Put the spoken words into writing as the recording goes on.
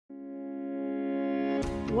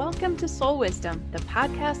Welcome to Soul Wisdom, the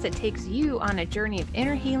podcast that takes you on a journey of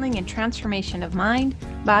inner healing and transformation of mind,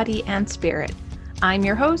 body, and spirit. I'm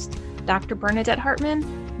your host, Dr. Bernadette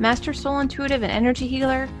Hartman, Master Soul Intuitive and Energy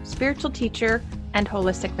Healer, spiritual teacher, and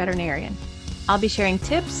holistic veterinarian. I'll be sharing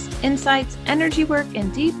tips, insights, energy work,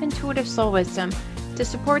 and deep intuitive soul wisdom to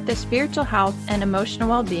support the spiritual health and emotional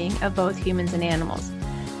well-being of both humans and animals.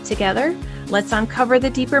 Together, let's uncover the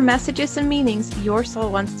deeper messages and meanings your soul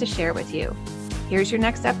wants to share with you. Here's your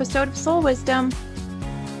next episode of Soul Wisdom.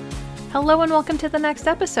 Hello and welcome to the next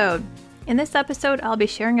episode. In this episode, I'll be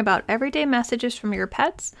sharing about everyday messages from your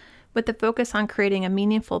pets with the focus on creating a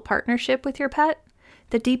meaningful partnership with your pet,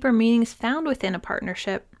 the deeper meanings found within a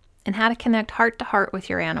partnership, and how to connect heart to heart with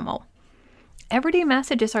your animal. Everyday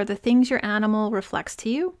messages are the things your animal reflects to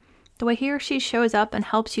you, the way he or she shows up and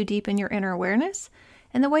helps you deepen your inner awareness,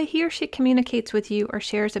 and the way he or she communicates with you or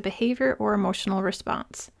shares a behavior or emotional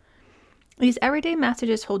response. These everyday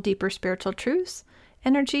messages hold deeper spiritual truths,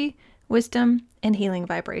 energy, wisdom, and healing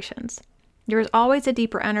vibrations. There is always a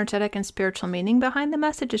deeper energetic and spiritual meaning behind the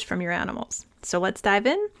messages from your animals. So let's dive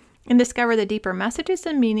in and discover the deeper messages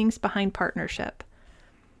and meanings behind partnership.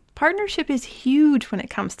 Partnership is huge when it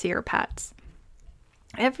comes to your pets.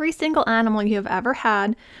 Every single animal you have ever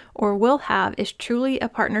had or will have is truly a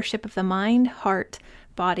partnership of the mind, heart,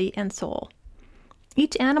 body, and soul.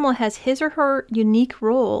 Each animal has his or her unique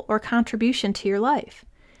role or contribution to your life.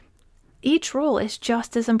 Each role is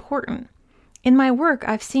just as important. In my work,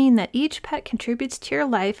 I've seen that each pet contributes to your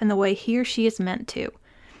life in the way he or she is meant to.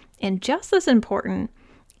 And just as important,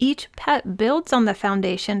 each pet builds on the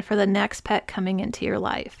foundation for the next pet coming into your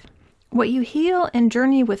life. What you heal and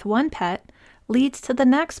journey with one pet leads to the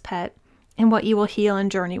next pet and what you will heal and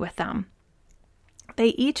journey with them. They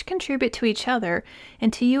each contribute to each other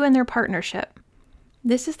and to you and their partnership.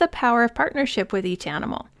 This is the power of partnership with each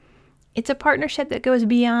animal. It's a partnership that goes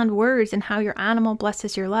beyond words and how your animal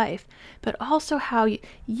blesses your life, but also how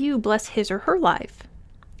you bless his or her life.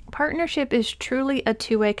 Partnership is truly a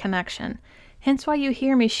two-way connection, hence why you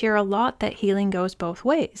hear me share a lot that healing goes both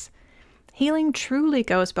ways. Healing truly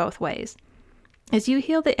goes both ways. As you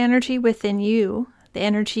heal the energy within you, the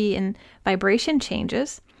energy and vibration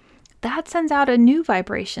changes, that sends out a new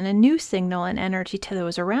vibration, a new signal and energy to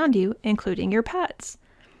those around you, including your pets.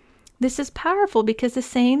 This is powerful because the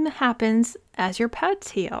same happens as your pets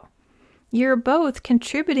heal. You're both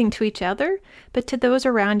contributing to each other, but to those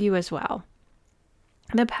around you as well.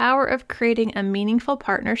 The power of creating a meaningful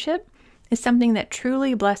partnership is something that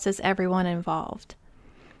truly blesses everyone involved.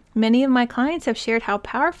 Many of my clients have shared how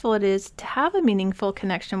powerful it is to have a meaningful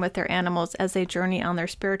connection with their animals as they journey on their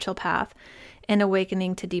spiritual path and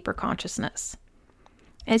awakening to deeper consciousness.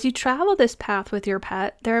 As you travel this path with your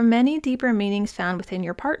pet, there are many deeper meanings found within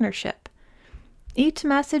your partnership. Each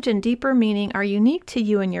message and deeper meaning are unique to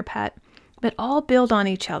you and your pet, but all build on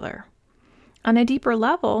each other. On a deeper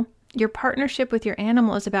level, your partnership with your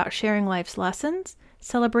animal is about sharing life's lessons,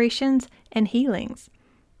 celebrations, and healings.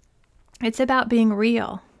 It's about being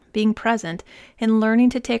real, being present, and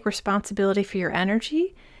learning to take responsibility for your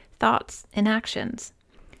energy, thoughts, and actions.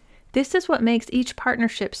 This is what makes each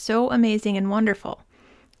partnership so amazing and wonderful.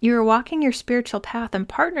 You are walking your spiritual path in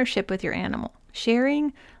partnership with your animal,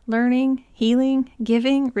 sharing, learning, healing,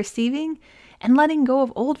 giving, receiving, and letting go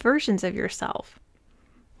of old versions of yourself.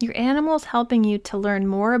 Your animal is helping you to learn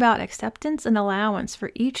more about acceptance and allowance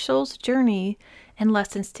for each soul's journey and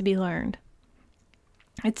lessons to be learned.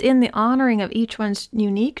 It's in the honoring of each one's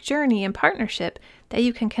unique journey and partnership that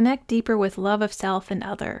you can connect deeper with love of self and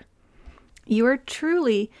other. You are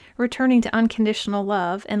truly returning to unconditional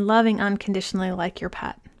love and loving unconditionally like your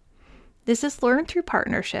pet. This is learned through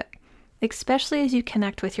partnership, especially as you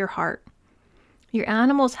connect with your heart. Your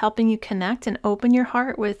animal is helping you connect and open your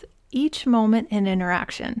heart with each moment and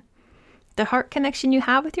interaction. The heart connection you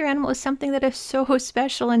have with your animal is something that is so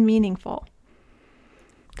special and meaningful.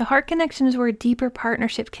 The heart connection is where a deeper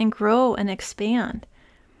partnership can grow and expand.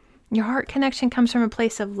 Your heart connection comes from a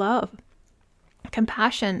place of love,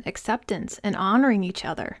 compassion, acceptance, and honoring each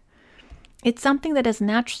other. It's something that is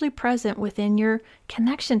naturally present within your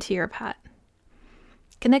connection to your pet.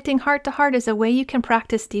 Connecting heart to heart is a way you can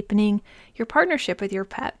practice deepening your partnership with your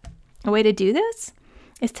pet. A way to do this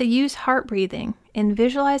is to use heart breathing and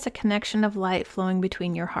visualize a connection of light flowing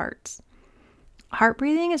between your hearts. Heart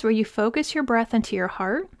breathing is where you focus your breath into your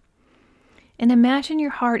heart and imagine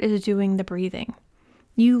your heart is doing the breathing.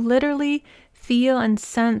 You literally feel and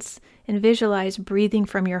sense and visualize breathing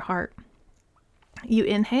from your heart. You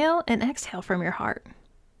inhale and exhale from your heart.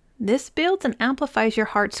 This builds and amplifies your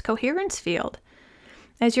heart's coherence field.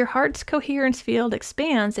 As your heart's coherence field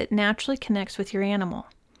expands, it naturally connects with your animal.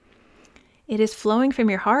 It is flowing from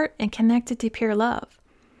your heart and connected to pure love.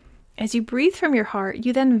 As you breathe from your heart,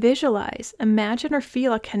 you then visualize, imagine, or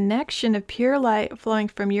feel a connection of pure light flowing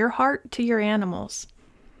from your heart to your animals.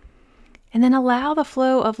 And then allow the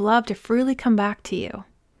flow of love to freely come back to you.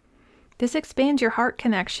 This expands your heart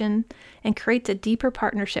connection and creates a deeper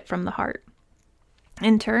partnership from the heart.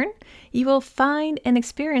 In turn, you will find and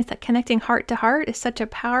experience that connecting heart to heart is such a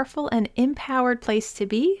powerful and empowered place to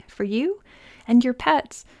be for you and your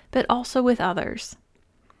pets, but also with others.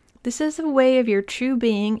 This is a way of your true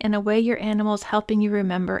being and a way your animal is helping you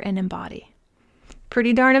remember and embody.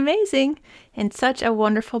 Pretty darn amazing and such a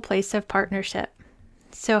wonderful place of partnership.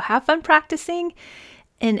 So have fun practicing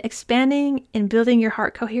and expanding and building your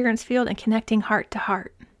heart coherence field and connecting heart to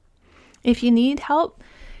heart. If you need help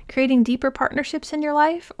creating deeper partnerships in your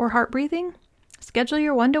life or heart breathing, schedule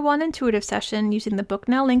your one-to-one intuitive session using the Book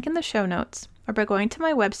Now link in the show notes or by going to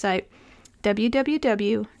my website,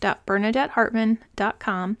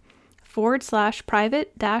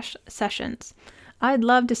 www.bernadettehartman.com/private-sessions. I'd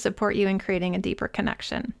love to support you in creating a deeper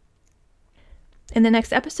connection. In the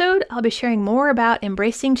next episode, I'll be sharing more about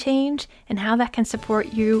embracing change and how that can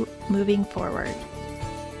support you moving forward.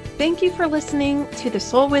 Thank you for listening to the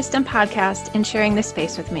Soul Wisdom Podcast and sharing this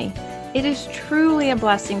space with me. It is truly a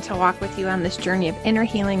blessing to walk with you on this journey of inner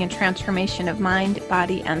healing and transformation of mind,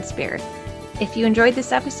 body, and spirit. If you enjoyed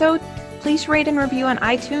this episode, please rate and review on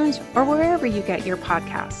iTunes or wherever you get your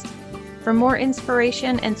podcast. For more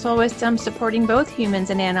inspiration and soul wisdom supporting both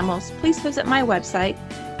humans and animals, please visit my website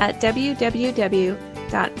at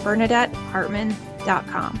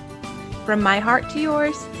www.bernadettehartman.com. From my heart to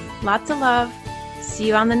yours, lots of love. See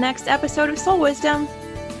you on the next episode of Soul Wisdom.